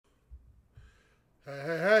Hey,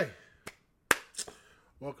 hey, hey.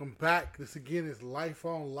 Welcome back. This again is Life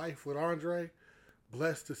on Life with Andre.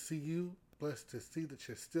 Blessed to see you. Blessed to see that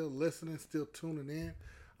you're still listening, still tuning in.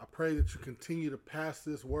 I pray that you continue to pass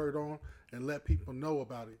this word on and let people know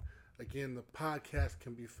about it. Again, the podcast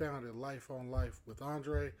can be found at Life on Life with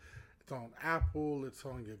Andre. It's on Apple, it's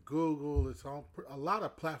on your Google, it's on a lot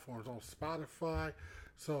of platforms, on Spotify.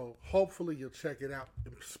 So hopefully you'll check it out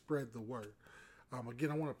and spread the word.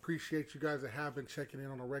 Again, I want to appreciate you guys that have been checking in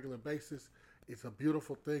on a regular basis. It's a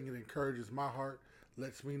beautiful thing. It encourages my heart,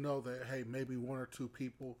 lets me know that, hey, maybe one or two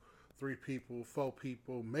people, three people, four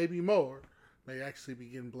people, maybe more, may actually be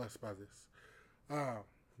getting blessed by this.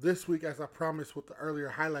 This week, as I promised with the earlier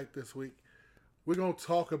highlight this week, we're going to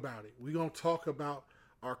talk about it. We're going to talk about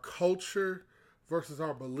our culture versus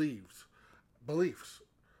our beliefs. Beliefs.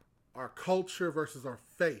 Our culture versus our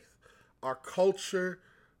faith. Our culture,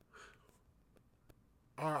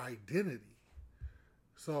 our identity.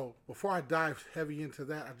 So before I dive heavy into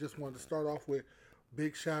that, I just wanted to start off with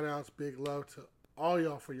big shout outs, big love to all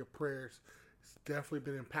y'all for your prayers. It's definitely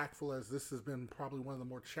been impactful as this has been probably one of the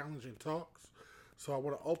more challenging talks. So I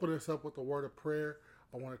want to open this up with a word of prayer.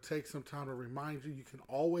 I want to take some time to remind you, you can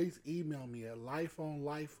always email me at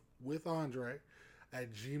lifeonlifewithandre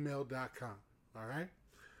at gmail.com. All right?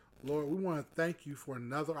 Lord, we want to thank you for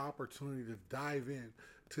another opportunity to dive in,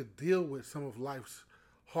 to deal with some of life's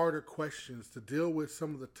harder questions, to deal with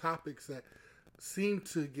some of the topics that seem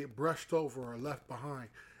to get brushed over or left behind.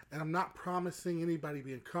 And I'm not promising anybody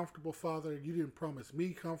being comfortable, Father. You didn't promise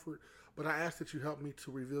me comfort, but I ask that you help me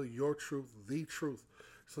to reveal your truth, the truth,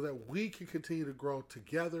 so that we can continue to grow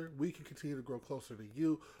together. We can continue to grow closer to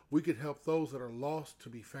you. We can help those that are lost to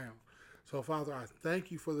be found. So, Father, I thank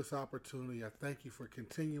you for this opportunity. I thank you for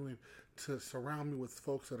continuing to surround me with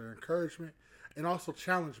folks that are encouragement and also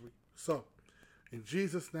challenge me. So, in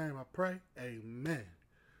Jesus' name I pray, amen.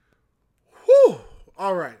 Whew!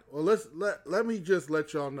 All right, well, let me just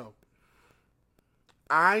let y'all know.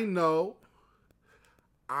 I know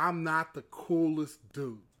I'm not the coolest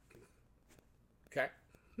dude. Okay?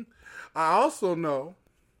 I also know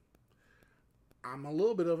I'm a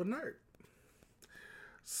little bit of a nerd.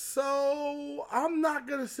 So I'm not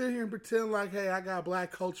going to sit here and pretend like, hey, I got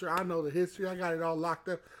black culture. I know the history. I got it all locked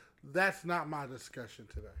up. That's not my discussion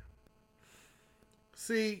today.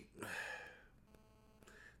 See,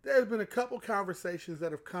 there's been a couple conversations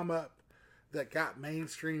that have come up that got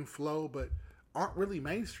mainstream flow, but aren't really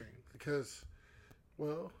mainstream because,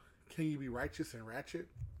 well, can you be righteous and ratchet?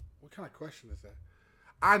 What kind of question is that?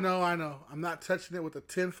 I know. I'm not touching it with a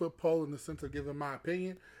 10-foot pole in the sense of giving my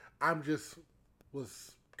opinion. I'm just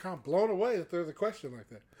was kind of blown away that there's a question like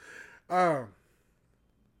that.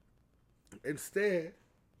 Instead,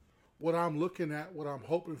 what I'm looking at, what I'm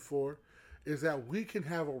hoping for, is that we can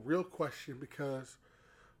have a real question because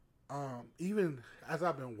even as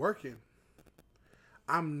I've been working,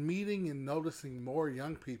 I'm meeting and noticing more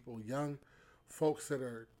young people, young folks that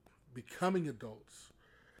are becoming adults.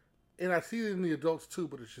 And I see it in the adults too,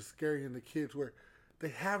 but it's just scary in the kids where they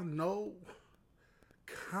have no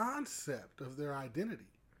concept of their identity,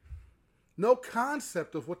 no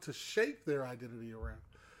concept of what to shape their identity around.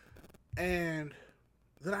 And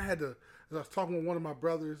then I had to, as I was talking with one of my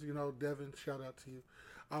brothers, Devin, shout out to you.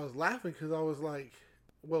 I was laughing because I was like,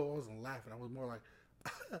 well, I wasn't laughing. I was more like,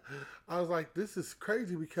 I was like, this is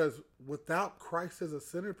crazy because without Christ as a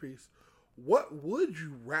centerpiece, what would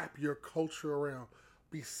you wrap your culture around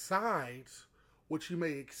besides what you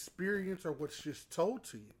may experience or what's just told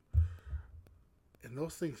to you? And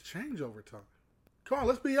those things change over time. Come on,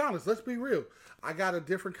 let's be honest. Let's be real. I got a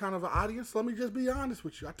different kind of an audience. Let me just be honest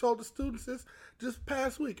with you. I told the students this just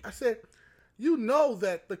past week. I said, you know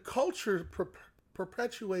that the culture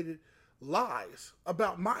perpetuated lies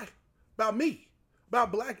about me,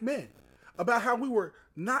 about black men, about how we were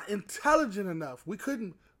not intelligent enough. We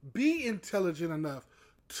couldn't be intelligent enough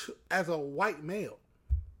as a white male.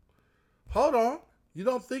 Hold on. You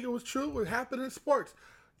don't think it was true? It happened in sports.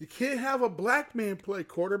 You can't have a black man play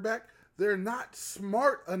quarterback. They're not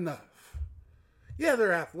smart enough. Yeah,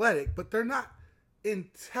 they're athletic, but they're not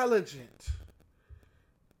intelligent.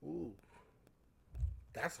 Ooh,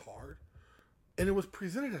 that's hard. And it was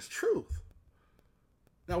presented as truth.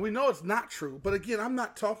 Now, we know it's not true, but again, I'm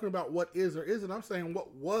not talking about what is or isn't. I'm saying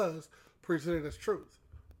what was presented as truth.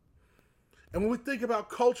 And when we think about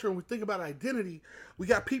culture and we think about identity, we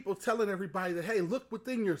got people telling everybody that, hey, look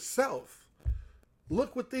within yourself.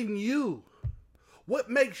 Look within you. What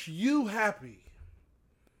makes you happy?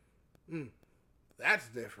 That's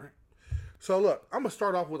different. So look, I'm going to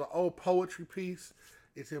start off with an old poetry piece.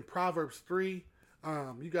 It's in Proverbs 3.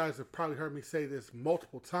 You guys have probably heard me say this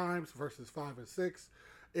multiple times, verses 5 and 6.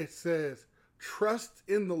 It says, trust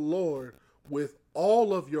in the Lord with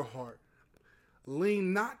all of your heart.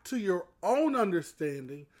 Lean not to your own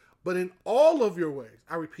understanding, but in all of your ways.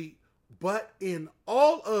 I repeat, but in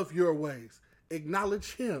all of your ways,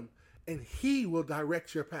 acknowledge him, and he will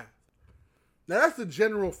direct your path. Now, that's the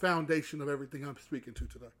general foundation of everything I'm speaking to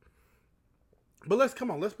today. But let's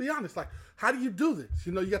be honest. Like, how do you do this?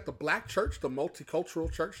 You know, you got the black church, the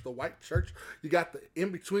multicultural church, the white church. You got the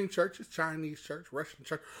in-between churches, Chinese church, Russian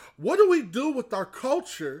church. What do we do with our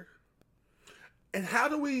culture? And how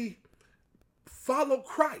do we follow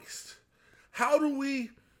Christ? How do we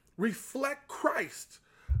reflect Christ?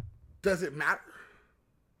 Does it matter?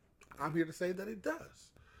 I'm here to say that it does.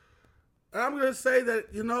 And I'm going to say that,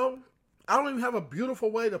 you know, I don't even have a beautiful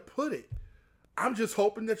way to put it. I'm just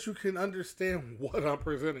hoping that you can understand what I'm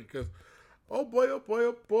presenting, because, oh boy,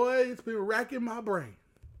 it's been racking my brain.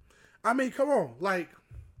 I mean, come on. Like,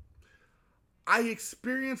 I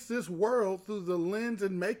experience this world through the lens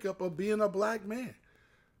and makeup of being a black man.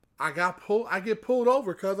 I get pulled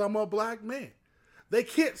over because I'm a black man. They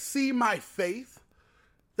can't see my faith.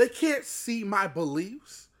 They can't see my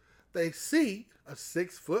beliefs. They see a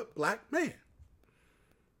 6-foot black man.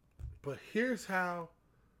 But here's how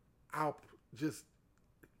I'll just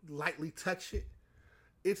lightly touch it.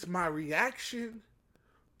 It's my reaction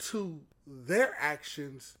to their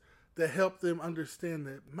actions that help them understand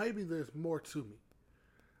that maybe there's more to me.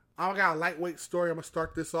 I got a lightweight story I'm going to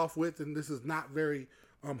start this off with, and this is not very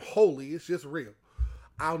holy. It's just real.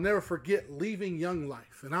 I'll never forget leaving Young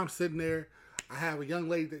Life. And I'm sitting there. I have a young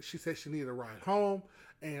lady that she said she needed a ride home.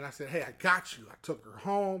 And I said, hey, I got you. I took her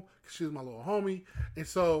home because she was my little homie. And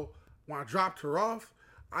so when I dropped her off,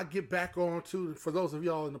 I get back on to, for those of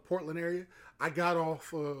y'all in the Portland area, I got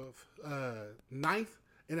off of 9th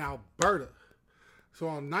in Alberta. So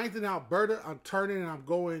on 9th in Alberta, I'm turning and I'm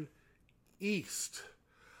going east.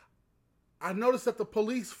 I noticed that the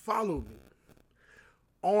police followed me.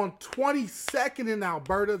 On 22nd in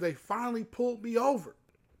Alberta, they finally pulled me over.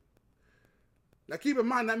 Now keep in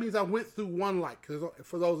mind, that means I went through one light, because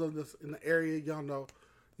for those of us in the area, y'all know,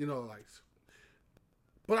 you know the lights.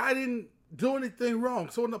 But I didn't do anything wrong.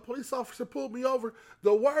 So when the police officer pulled me over,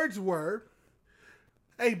 the words were,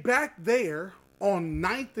 hey, back there on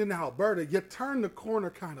 9th in Alberta, you turn the corner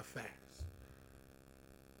kind of fast.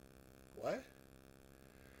 What?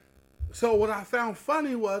 So what I found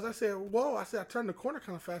funny was, I said, I turned the corner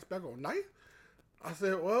kind of fast back on 9th. I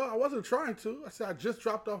said, well, I wasn't trying to. I said, I just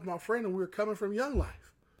dropped off my friend and we were coming from Young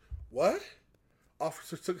Life. What?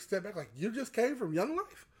 Officer took a step back like, you just came from Young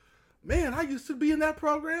Life? Man, I used to be in that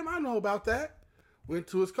program. I know about that. Went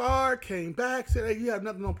to his car, came back, said, hey, you have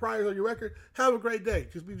nothing on priors on your record. Have a great day.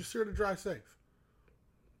 Just be sure to drive safe.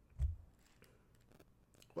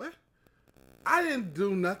 What? I didn't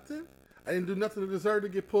do nothing. I didn't do nothing to deserve to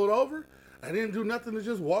get pulled over. I didn't do nothing to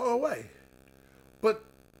just walk away. But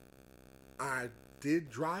I did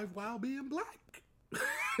drive while being black.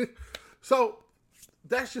 So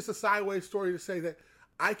that's just a sideways story to say that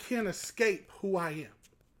I can't escape who I am,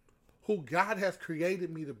 who God has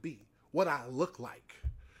created me to be, what I look like.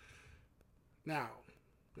 Now,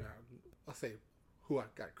 I'll say who I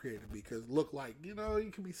got created to be, because look like, you know,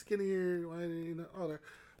 you can be skinnier, you know, all that.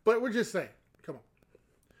 But we're just saying, come on.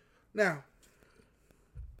 Now,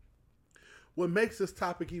 what makes this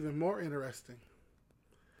topic even more interesting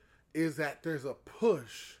is that there's a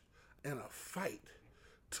push and a fight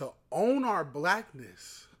to own our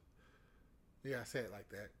blackness. Yeah, I say it like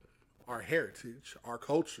that. Our heritage, our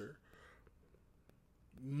culture,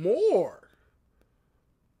 more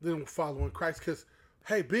than following Christ. Because,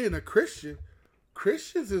 hey, being a Christian,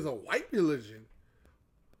 Christians is a white religion.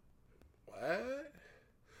 What?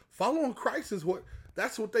 Following Christ is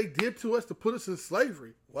that's what they did to us to put us in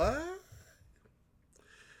slavery. What?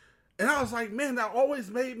 And I was like, man, that always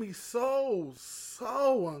made me so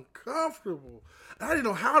uncomfortable. And I didn't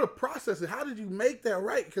know how to process it. How did you make that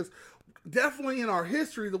right? Because definitely in our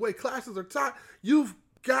history, the way classes are taught, you've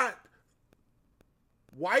got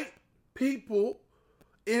white people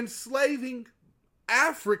enslaving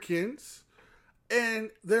Africans, and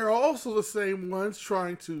they're also the same ones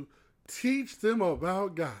trying to teach them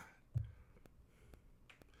about God.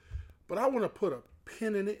 But I want to put a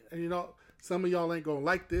pin in it, and you know, some of y'all ain't going to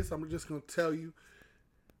like this. I'm just going to tell you.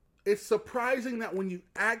 It's surprising that when you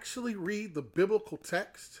actually read the biblical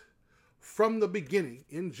text from the beginning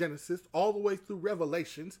in Genesis all the way through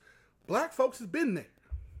Revelations, black folks has been there.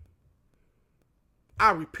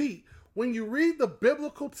 I repeat, when you read the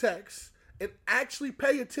biblical text and actually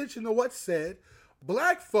pay attention to what's said,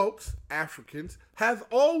 black folks, Africans, have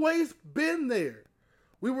always been there.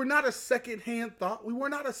 We were not a secondhand thought. We were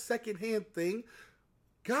not a secondhand thing.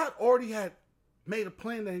 God already had made a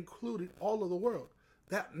plan that included all of the world.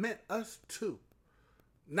 That meant us too.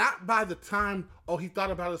 Not by the time, he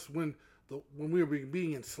thought about us when we were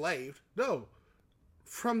being enslaved. No,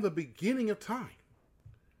 from the beginning of time.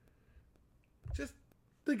 Just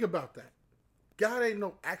think about that. God ain't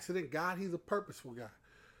no accident God. He's a purposeful God.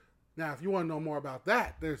 Now, if you want to know more about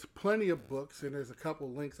that, there's plenty of books, and there's a couple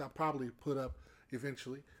of links I'll probably put up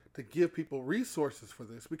eventually to give people resources for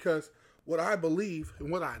this, because what I believe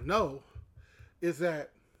and what I know is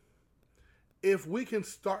that if we can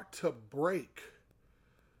start to break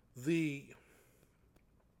the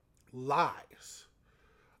lies,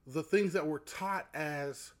 the things that were taught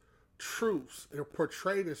as truths, or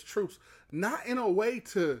portrayed as truths, not in a way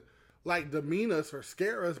to like demean us or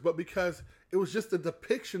scare us, but because it was just a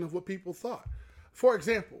depiction of what people thought. For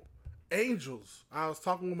example, angels. I was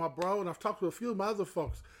talking with my bro, and I've talked to a few of my other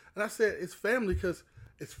folks, and I said it's family because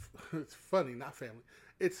it's funny, not family.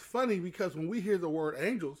 It's funny because when we hear the word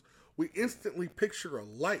angels, we instantly picture a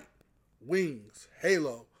light, wings,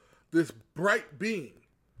 halo, this bright being,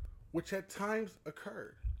 which at times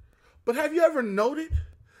occurred. But have you ever noted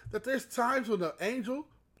that there's times when an angel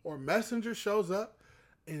or messenger shows up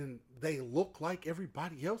and they look like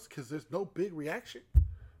everybody else because there's no big reaction?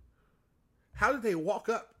 How did they walk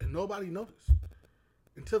up and nobody noticed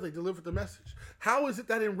until they delivered the message? How is it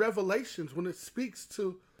that in Revelations, when it speaks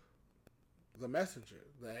to the messenger,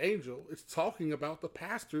 the angel, it's talking about the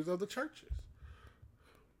pastors of the churches?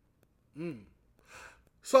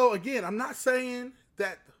 So again, I'm not saying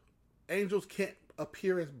that angels can't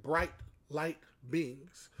appear as bright light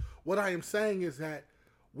beings. What I am saying is that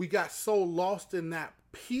we got so lost in that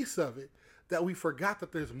piece of it that we forgot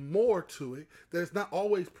that there's more to it, that it's not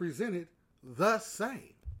always presented the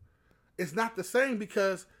same. It's not the same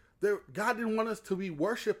because God didn't want us to be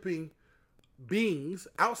worshiping beings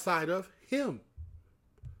outside of Him.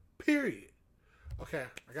 Period. Okay,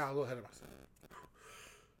 I got a little ahead of myself.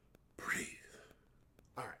 Breathe.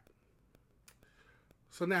 All right.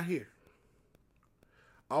 So now here,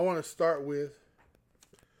 I want to start with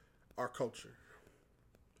our culture.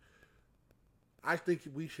 I think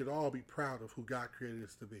we should all be proud of who God created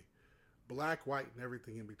us to be. Black, white, and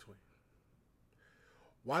everything in between.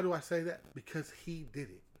 Why do I say that? Because He did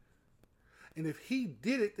it. And if He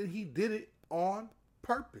did it, then He did it on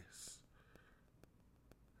purpose.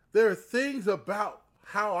 There are things about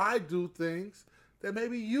how I do things that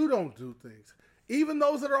maybe you don't do things. Even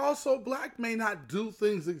those that are also black may not do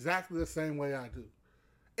things exactly the same way I do.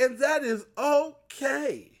 And that is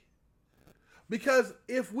okay. Because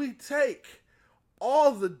if we take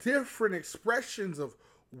all the different expressions of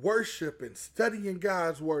worship and studying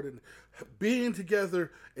God's word and being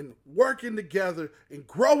together and working together and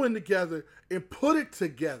growing together and put it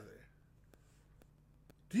together,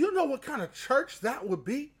 do you know what kind of church that would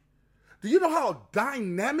be? Do you know how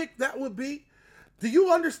dynamic that would be? Do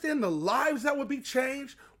you understand the lives that would be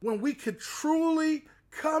changed when we could truly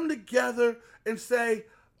come together and say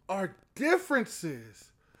our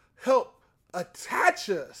differences help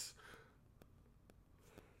attach us?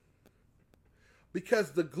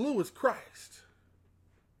 Because the glue is Christ.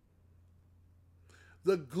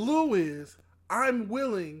 The glue is I'm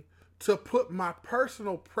willing to put my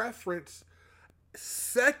personal preference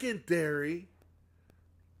secondary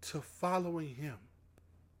to following Him.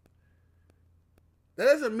 That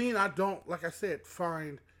doesn't mean I don't, like I said,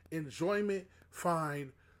 find enjoyment,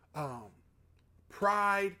 find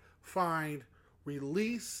pride, find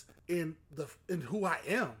release in who I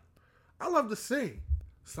am. I love to sing.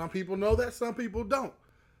 Some people know that, some people don't.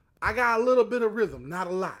 I got a little bit of rhythm, not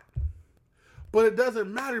a lot. But it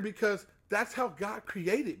doesn't matter because that's how God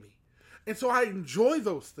created me. And so I enjoy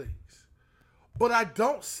those things. But I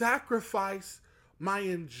don't sacrifice my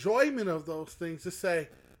enjoyment of those things to say,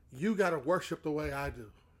 you got to worship the way I do.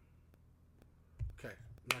 Okay,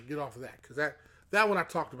 now get off of that because that one I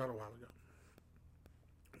talked about a while ago.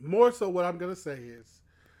 More so what I'm going to say is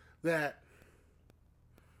that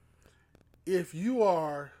if you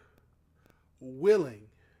are willing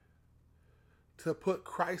to put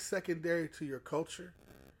Christ secondary to your culture,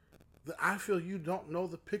 then I feel you don't know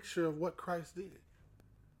the picture of what Christ did.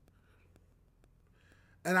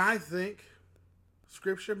 And I think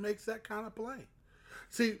Scripture makes that kind of plain.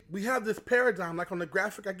 See, we have this paradigm, like on the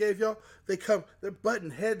graphic I gave y'all, they're butting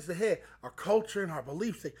heads to head. Our culture and our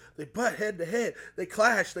beliefs, they butt head to head. They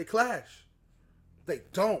clash. They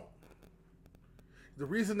don't. The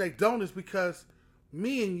reason they don't is because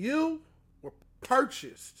me and you were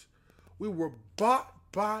purchased. We were bought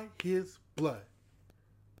by His blood.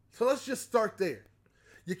 So let's just start there.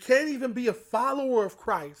 You can't even be a follower of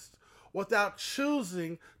Christ without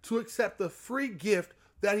choosing to accept the free gift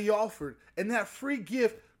that he offered. And that free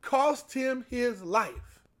gift cost him his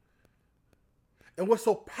life. And what's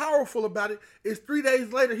so powerful about it is 3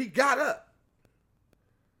 days later, he got up.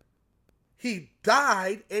 He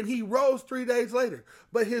died and he rose 3 days later.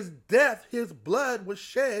 But his death, his blood was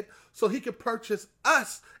shed so he could purchase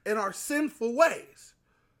us in our sinful ways.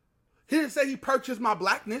 He didn't say he purchased my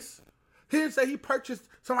blackness. He didn't say he purchased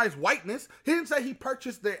somebody's whiteness. He didn't say he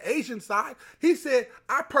purchased their Asian side. He said,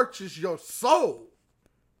 I purchased your soul.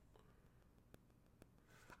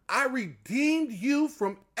 I redeemed you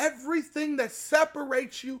from everything that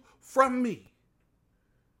separates you from me.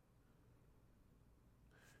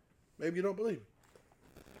 Maybe you don't believe me.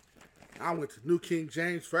 I went to New King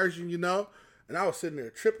James Version, and I was sitting there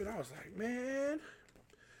tripping. I was like, man,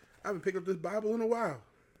 I haven't picked up this Bible in a while.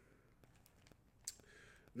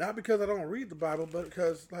 Not because I don't read the Bible, but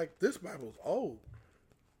because, this Bible's old.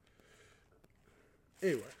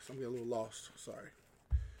 Anyway, so I'm getting a little lost. Sorry.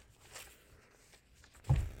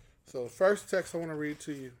 So the first text I want to read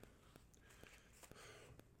to you.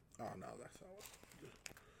 Oh, no, that's not what.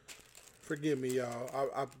 Forgive me, y'all.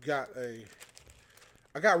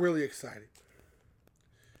 I got really excited.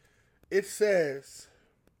 It says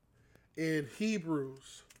in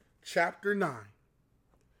Hebrews chapter 9.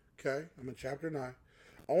 Okay, I'm in chapter 9.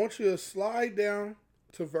 I want you to slide down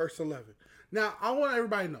to verse 11. Now, I want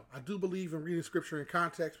everybody to know, I do believe in reading scripture in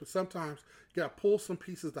context, but sometimes you got to pull some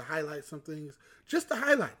pieces to highlight some things, just to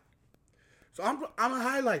highlight. So I'm going to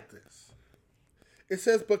highlight this. It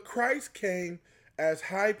says, but Christ came as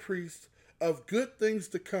high priest of good things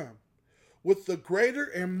to come, with the greater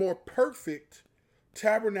and more perfect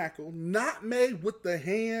tabernacle, not made with the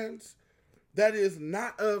hands, that is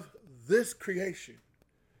not of this creation,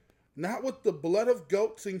 not with the blood of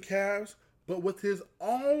goats and calves, but with his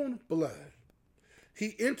own blood.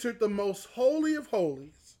 He entered the most holy of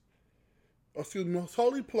holies, most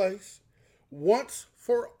holy place, once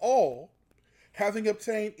for all, having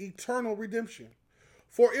obtained eternal redemption.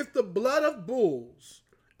 For if the blood of bulls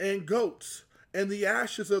and goats and the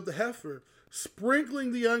ashes of the heifer,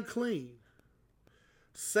 sprinkling the unclean,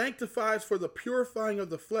 sanctifies for the purifying of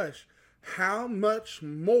the flesh, how much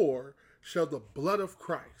more shall the blood of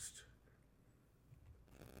Christ,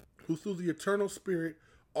 who through the eternal Spirit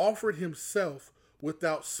offered himself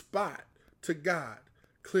without spot to God,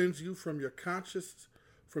 cleanse you from your conscience,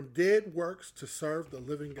 from dead works to serve the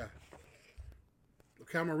living God.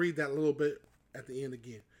 Okay, I'm going to read that a little bit at the end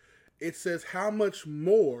again. It says, how much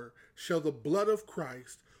more shall the blood of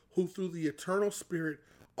Christ, who through the eternal Spirit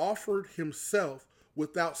offered himself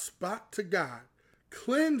without spot to God,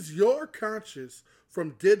 cleanse your conscience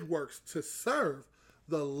from dead works to serve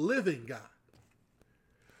the living God.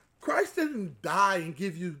 Christ didn't die and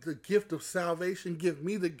give you the gift of salvation, give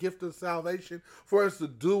me the gift of salvation for us to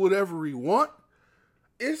do whatever we want.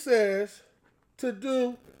 It says to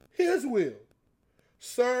do his will.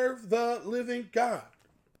 Serve the living God.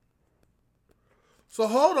 So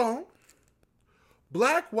hold on.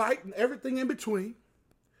 Black, white, and everything in between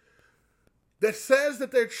that says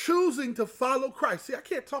that they're choosing to follow Christ. See, I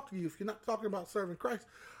can't talk to you if you're not talking about serving Christ.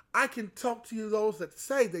 I can talk to you those that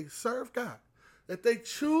say they serve God, that they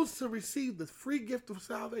choose to receive the free gift of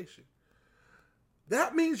salvation.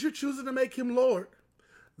 That means you're choosing to make him Lord.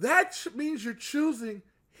 That means you're choosing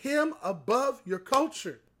him above your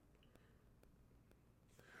culture.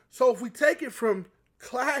 So if we take it from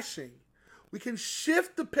clashing, we can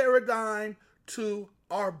shift the paradigm to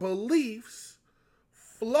our beliefs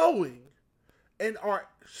flowing and are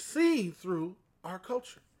seen through our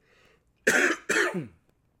culture.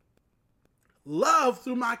 Love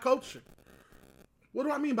through my culture. What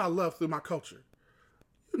do I mean by love through my culture?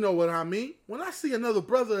 You know what I mean. When I see another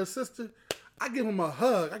brother or sister, I give them a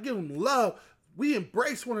hug. I give them love. We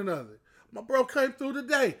embrace one another. My bro came through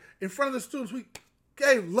today. In front of the students, we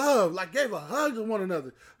gave love, gave a hug to one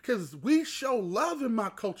another. Because we show love in my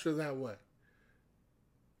culture that way.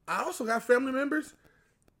 I also got family members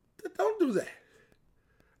that don't do that.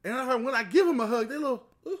 And when I give them a hug, they little,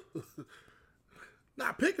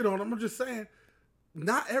 not picking on them, I'm just saying,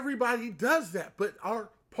 not everybody does that. But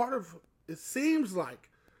it seems like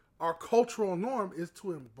our cultural norm is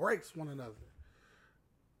to embrace one another.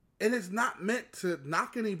 And it's not meant to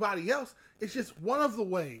knock anybody else. It's just one of the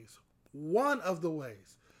ways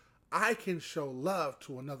I can show love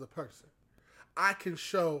to another person. I can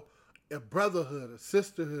show a brotherhood, a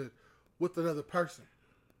sisterhood with another person.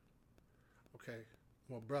 Okay,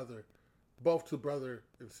 well, brother, both to brother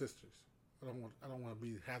and sisters. I don't want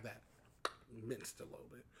to have that mixed a little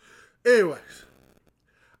bit. Anyways,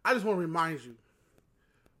 I just want to remind you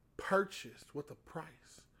purchased with a price.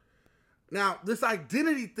 Now, this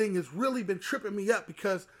identity thing has really been tripping me up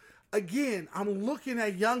because, again, I'm looking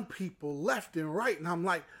at young people left and right, and I'm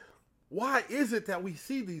like, why is it that we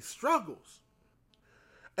see these struggles?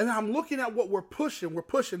 And I'm looking at what we're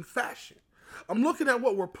pushing fashion. I'm looking at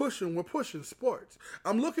what we're pushing sports.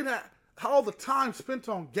 I'm looking at all the time spent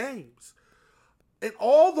on games. And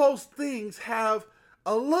all those things have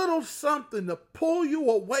a little something to pull you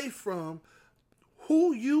away from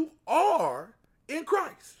who you are in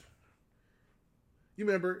Christ. You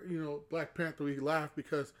remember, Black Panther, we laughed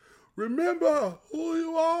because remember who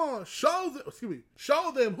you are. Show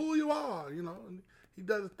them who you are, and he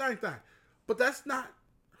does the thing. But that's not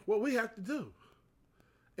what we have to do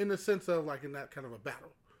in the sense of like in that kind of a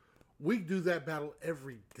battle. We do that battle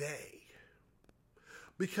every day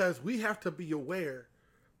because we have to be aware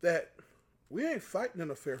that we ain't fighting in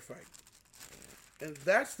a fair fight. And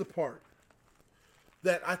that's the part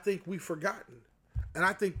that I think we've forgotten. And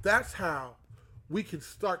I think that's how we can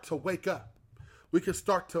start to wake up. We can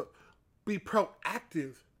start to be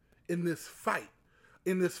proactive in this fight.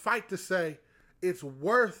 In this fight to say, it's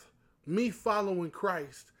worth me following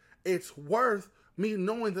Christ. It's worth me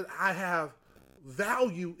knowing that I have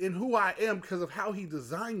value in who I am because of how he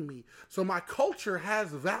designed me. So my culture has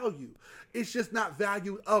value. It's just not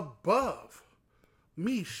valued above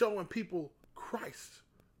me showing people Christ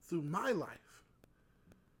through my life.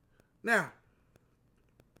 Now,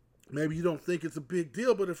 maybe you don't think it's a big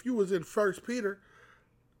deal, but if you was in 1 Peter,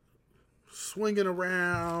 swinging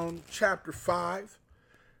around chapter 5,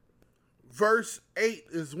 verse 8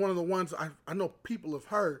 is one of the ones I know people have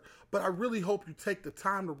heard, but I really hope you take the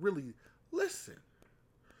time to really listen.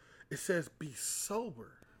 It says, be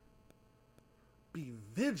sober, be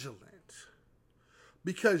vigilant,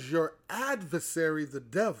 because your adversary, the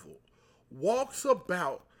devil, walks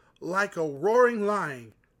about like a roaring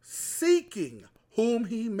lion, seeking whom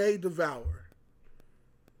he may devour.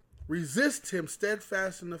 Resist him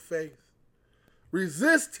steadfast in the faith.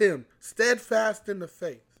 Resist him steadfast in the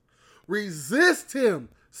faith. Resist him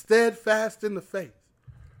steadfast in the faith.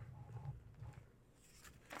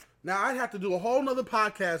 Now, I'd have to do a whole nother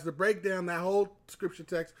podcast to break down that whole scripture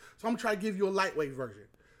text, so I'm going to try to give you a lightweight version.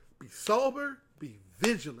 Be sober, be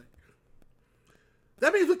vigilant.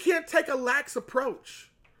 That means we can't take a lax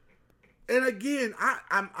approach. And again,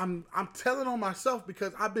 I'm telling on myself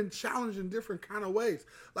because I've been challenged in different kind of ways.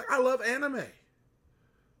 Like, I love anime.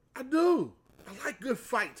 I do. I like good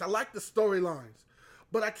fights. I like the storylines.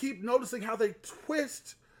 But I keep noticing how they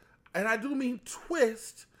twist, and I do mean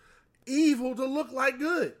twist, evil to look like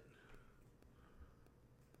good.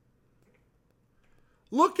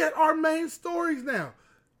 Look at our main stories now.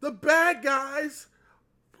 The bad guys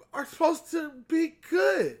are supposed to be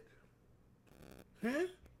good. Huh?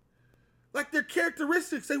 Like their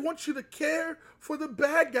characteristics, they want you to care for the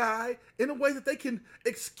bad guy in a way that they can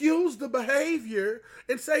excuse the behavior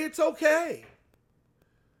and say it's okay.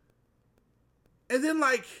 And then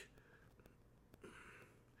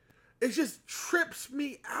it just trips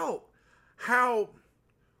me out how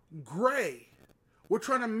gray we're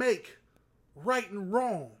trying to make right and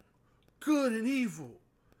wrong, good and evil.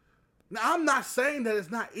 Now, I'm not saying that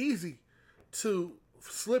it's not easy to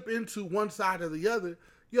slip into one side or the other.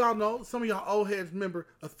 Y'all know, some of y'all old heads remember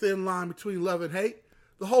A Thin Line Between Love and Hate.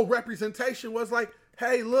 The whole representation was like,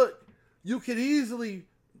 hey, look, you could easily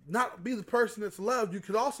not be the person that's loved. You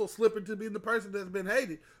could also slip into being the person that's been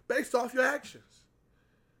hated based off your actions,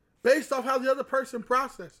 based off how the other person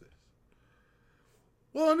processes.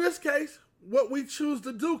 Well, in this case, what we choose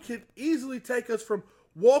to do can easily take us from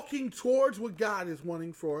walking towards what God is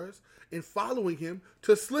wanting for us and following him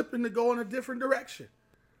to slipping to go in a different direction.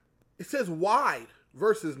 It says wide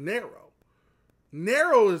versus narrow.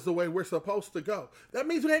 Narrow is the way we're supposed to go. That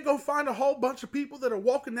means we ain't going to find a whole bunch of people that are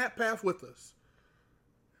walking that path with us.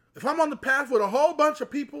 If I'm on the path with a whole bunch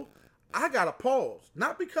of people, I got to pause.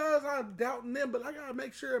 Not because I'm doubting them, but I got to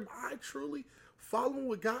make sure, am I truly following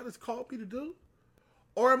what God has called me to do?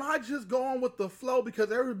 Or am I just going with the flow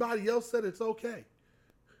because everybody else said it's okay?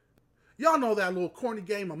 Y'all know that little corny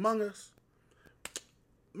game Among Us?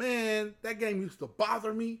 Man, that game used to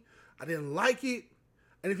bother me. I didn't like it.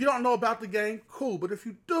 And if you don't know about the game, cool. But if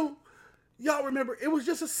you do, y'all remember, it was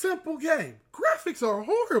just a simple game. Graphics are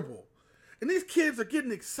horrible. And these kids are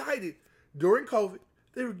getting excited during COVID.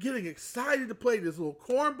 They were getting excited to play this little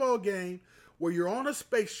cornball game where you're on a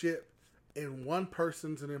spaceship and one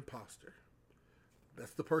person's an imposter.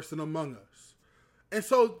 That's the person among us. And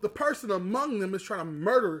so the person among them is trying to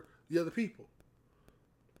murder the other people,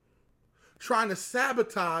 trying to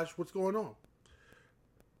sabotage what's going on.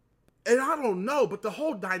 And I don't know, but the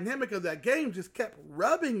whole dynamic of that game just kept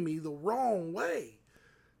rubbing me the wrong way.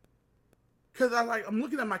 Because I'm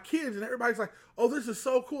looking at my kids and everybody's like, oh, this is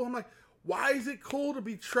so cool. I'm like, why is it cool to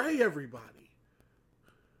betray everybody?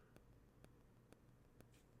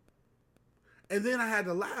 And then I had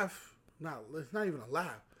to laugh. No, it's not even a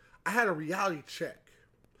laugh. I had a reality check.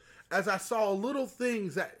 As I saw little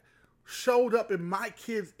things that showed up in my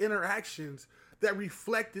kids' interactions that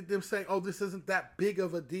reflected them saying, oh, this isn't that big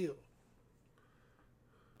of a deal.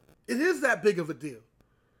 It is that big of a deal.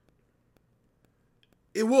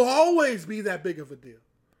 It will always be that big of a deal.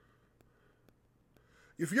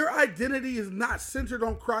 If your identity is not centered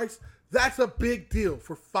on Christ, that's a big deal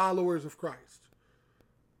for followers of Christ.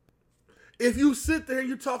 If you sit there and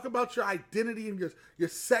you talk about your identity and your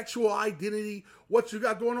sexual identity, what you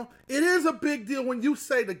got going on, it is a big deal when you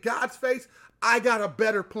say to God's face, I got a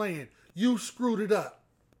better plan. You screwed it up.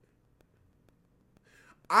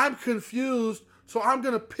 I'm confused, so I'm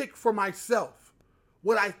going to pick for myself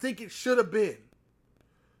what I think it should have been.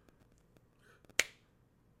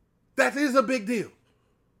 That is a big deal.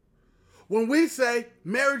 When we say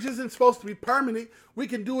marriage isn't supposed to be permanent, we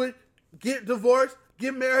can do it, get divorced,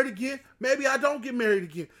 get married again. Maybe I don't get married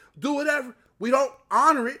again. Do whatever. We don't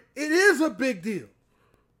honor it. It is a big deal.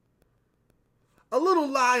 A little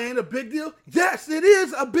lie ain't a big deal. Yes, it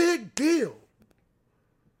is a big deal.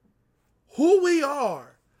 Who we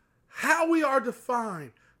are, how we are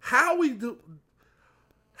defined, how we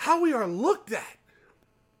are looked at.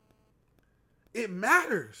 It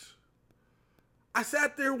matters. I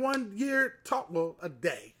sat there one year, a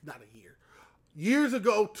day, not a year, years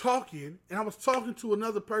ago talking, and I was talking to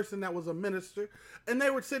another person that was a minister, and they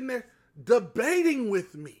were sitting there debating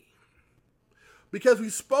with me. Because we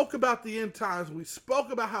spoke about the end times, we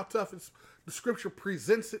spoke about how tough the scripture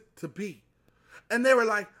presents it to be. And they were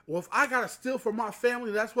like, well, if I got to steal from my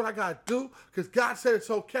family, that's what I got to do, because God said it's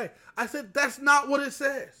okay. I said, that's not what it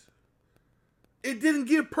says. It didn't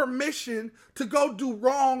give permission to go do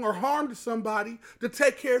wrong or harm to somebody to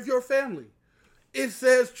take care of your family. It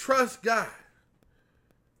says trust God.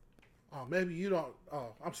 Oh, maybe you don't.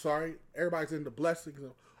 Oh, I'm sorry. Everybody's into blessings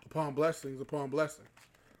upon blessings upon blessings.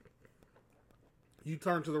 You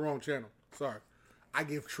turned to the wrong channel. Sorry. I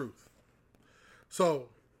give truth. So,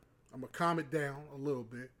 I'm going to calm it down a little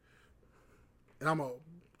bit. And I'm going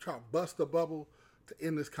to try to bust a bubble to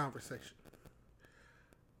end this conversation.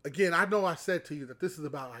 Again, I know I said to you that this is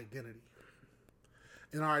about identity.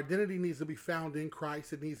 And our identity needs to be found in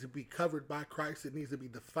Christ. It needs to be covered by Christ. It needs to be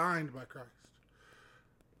defined by Christ.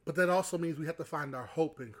 But that also means we have to find our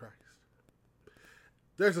hope in Christ.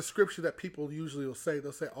 There's a scripture that people usually will say.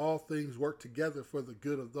 They'll say, all things work together for the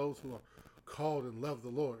good of those who are called and love the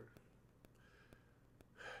Lord.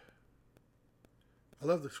 I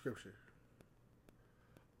love the scripture.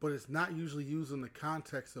 But it's not usually used in the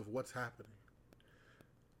context of what's happening.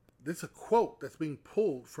 This is a quote that's being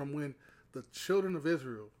pulled from when the children of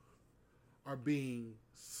Israel are being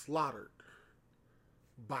slaughtered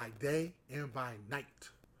by day and by night.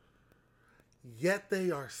 Yet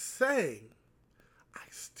they are saying, I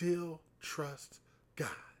still trust God.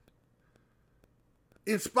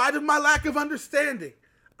 In spite of my lack of understanding,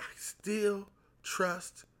 I still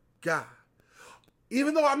trust God.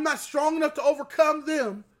 Even though I'm not strong enough to overcome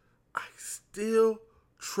them, I still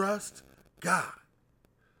trust God.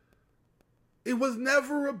 It was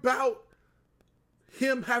never about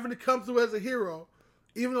him having to come through as a hero,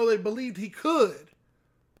 even though they believed he could.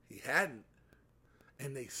 He hadn't.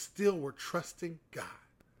 And they still were trusting God.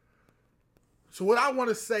 So what I want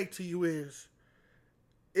to say to you is,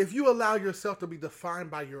 if you allow yourself to be defined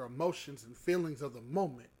by your emotions and feelings of the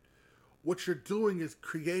moment, what you're doing is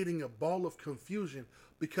creating a ball of confusion,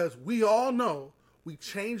 because we all know we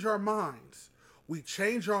change our minds, we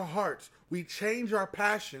change our hearts, we change our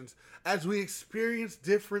passions as we experience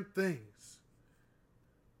different things.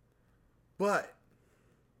 But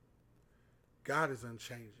God is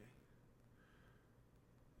unchanging.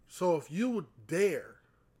 So if you would dare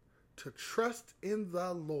to trust in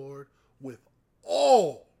the Lord with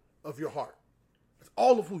all of your heart, that's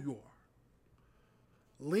all of who you are.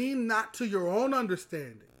 Lean not to your own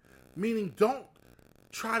understanding, meaning don't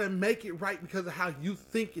try to make it right because of how you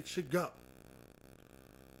think it should go.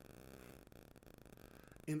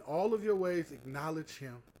 In all of your ways, acknowledge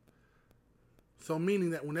him. So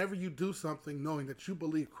meaning that whenever you do something, knowing that you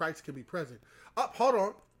believe Christ can be present. Hold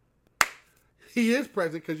on. He is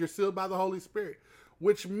present because you're sealed by the Holy Spirit,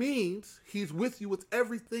 which means he's with you with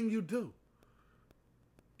everything you do.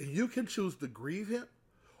 And you can choose to grieve him,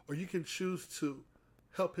 or you can choose to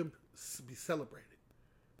help him be celebrated.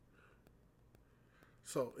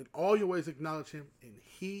 So in all your ways acknowledge him, and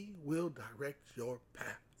he will direct your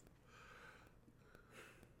path.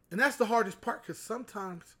 And that's the hardest part, because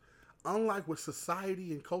sometimes, unlike what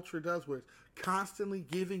society and culture does, where it's constantly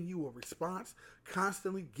giving you a response,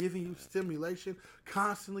 constantly giving you stimulation,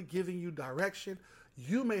 constantly giving you direction,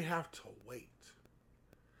 you may have to wait.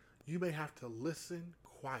 You may have to listen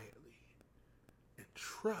quietly and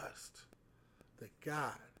trust that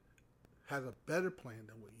God has a better plan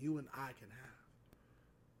than what you and I can have.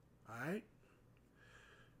 All right?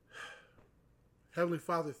 Heavenly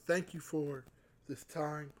Father, thank you for this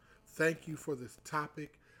time. Thank you for this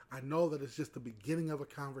topic. I know that it's just the beginning of a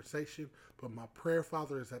conversation, but my prayer,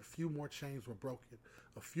 Father, is that a few more chains were broken.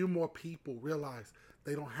 A few more people realize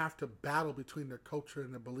they don't have to battle between their culture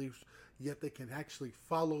and their beliefs, yet they can actually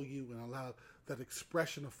follow you and allow that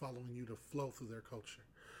expression of following you to flow through their culture.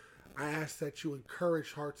 I ask that you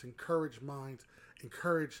encourage hearts, encourage minds,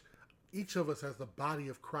 encourage each of us as the body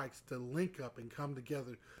of Christ to link up and come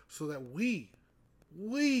together so that we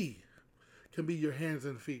can be your hands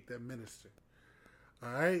and feet that minister.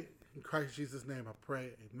 All right? In Christ Jesus' name I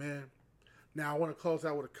pray. Amen. Now I want to close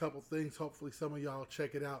out with a couple things. Hopefully some of y'all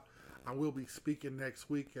check it out. I will be speaking next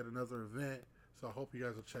week at another event, so I hope you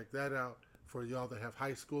guys will check that out. For y'all that have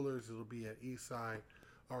high schoolers, it'll be at Eastside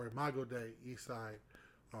or Imago Day, Eastside.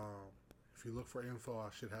 If you look for info, I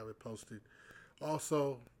should have it posted.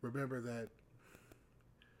 Also, remember that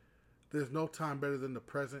there's no time better than the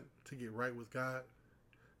present to get right with God.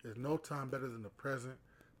 There's no time better than the present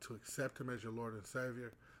to accept him as your Lord and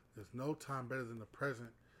Savior. There's no time better than the present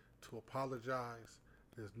to apologize.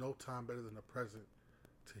 There's no time better than the present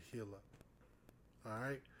to heal up. All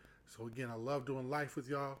right? So again, I love doing life with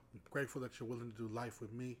y'all. I'm grateful that you're willing to do life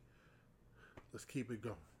with me. Let's keep it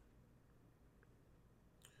going.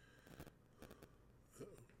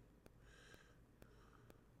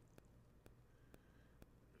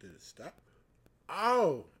 Did it stop?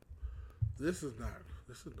 Oh, this is no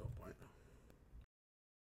point.